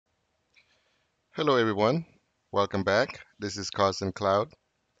Hello everyone, welcome back. This is Carson Cloud.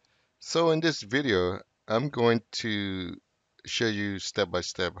 So in this video, I'm going to show you step by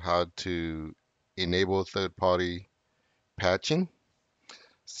step how to enable third-party patching.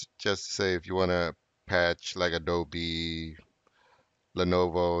 Just say if you want to patch like Adobe,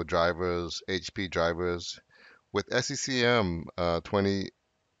 Lenovo drivers, HP drivers with SCCM 20,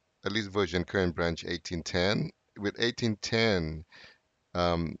 at least version current branch 1810. With 1810,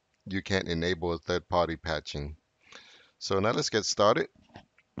 um, you can enable third-party patching. So now let's get started.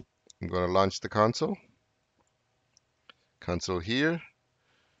 I'm going to launch the console here.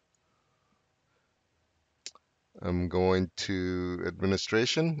 I'm going to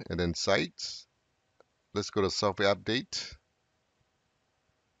administration and then sites. Let's go to software update,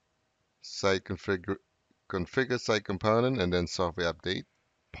 site configure site component, and then software update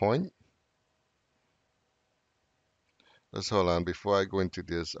point. Let's hold on. Before I go into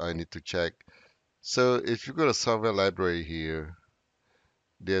this, I need to check. So if you go to software library here,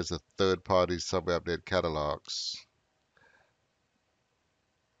 there's a third-party software update catalogs.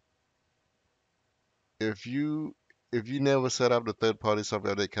 If you if you never set up the third-party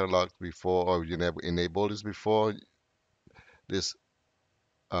software update catalog before, or you never enabled this before, this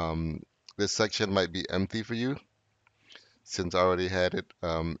um, this section might be empty for you since I already had it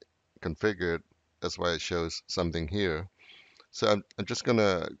configured. That's why it shows something here. So I'm just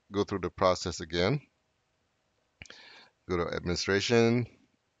gonna go through the process again. Go to administration,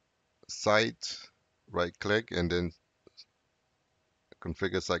 site, right click, and then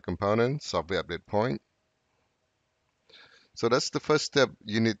configure site component, software update point. So that's the first step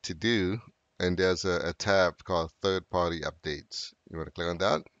you need to do. And there's a tab called third party updates. You want to click on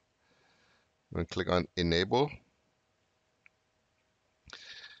that. You want to click on enable.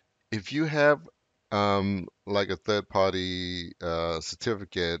 If you have like a third party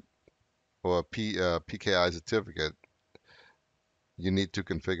certificate or a PKI certificate, you need to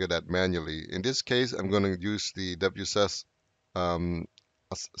configure that manually. In this case, I'm going to use the WSS um,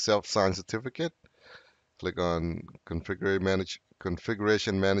 self-signed certificate. Click on Configuration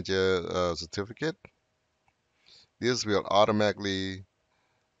Manager certificate. This will automatically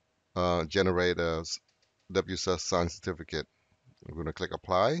generate a WSS signed certificate. I'm going to click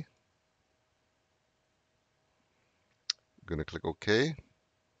Apply. I'm going to click OK.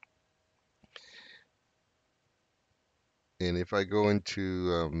 And if I go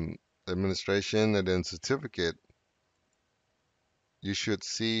into administration and then certificate, you should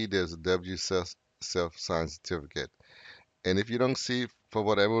see there's a WSS self-signed certificate. And if you don't see for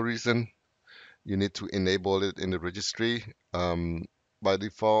whatever reason, you need to enable it in the registry. By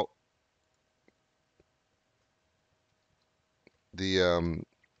default, the um,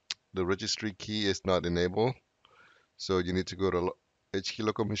 the registry key is not enabled, so you need to go to HK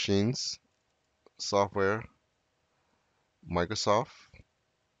Local Machines, Software, Microsoft,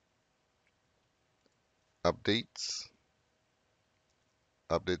 Updates,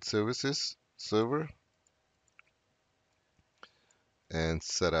 Update Services, Server, and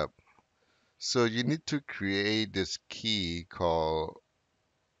Setup. So you need to create this key called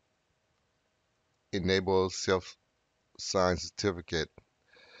Enable Self-Signed Certificate.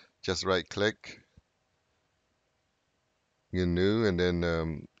 Just right click, your new, and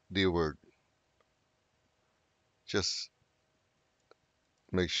then the word. Just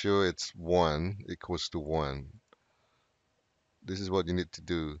make sure it's 1 equals to 1. This is what you need to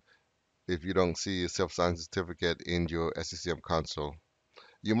do if you don't see a self-signed certificate in your SCCM console.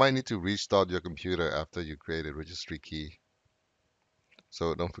 You might need to restart your computer after you create a registry key.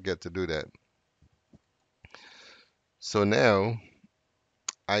 So don't forget to do that. So now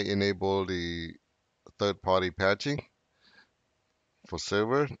I enable the third-party patching for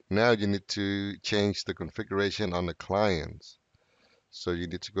server. Now you need to change the configuration on the clients. So you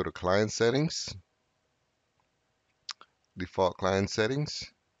need to go to client settings, default client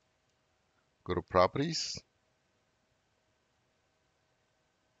settings, go to properties,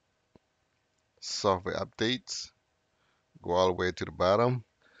 software updates, go all the way to the bottom.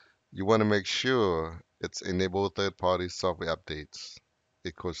 You want to make sure it's enable third-party software updates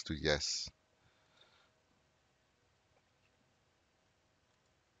equals to yes.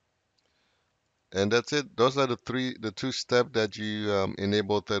 And that's it. Those are the two steps that you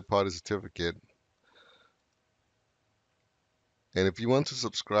enable third-party certificate. And if you want to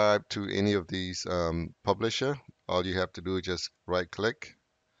subscribe to any of these publisher, all you have to do is just right-click,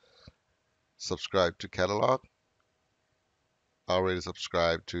 subscribe to catalog. I already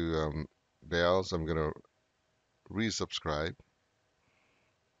subscribed to theirs. I'm gonna resubscribe.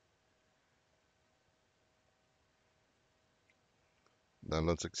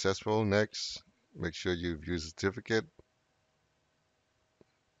 Download successful. Next. Make sure you view certificate.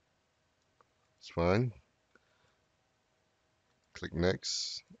 It's fine. Click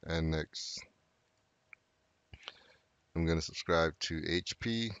next and next. I'm going to subscribe to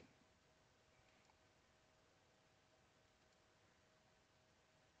HP.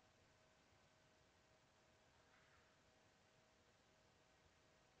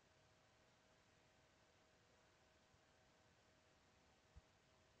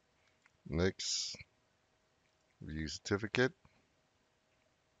 Next, view certificate.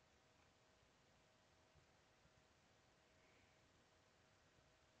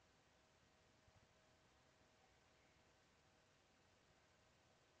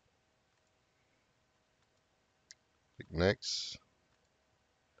 Click next,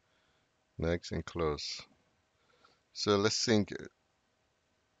 next, and close. So let's sync.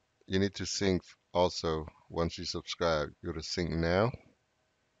 You need to sync also once you subscribe. Go to sync now.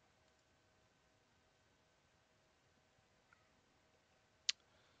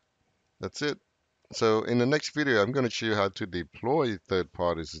 That's it. So in the next video, I'm going to show you how to deploy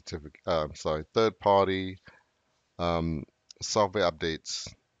third-party certificate. Sorry, third-party um, software updates.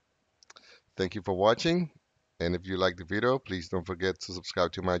 Thank you for watching. And if you like the video, please don't forget to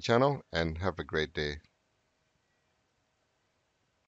subscribe to my channel and have a great day.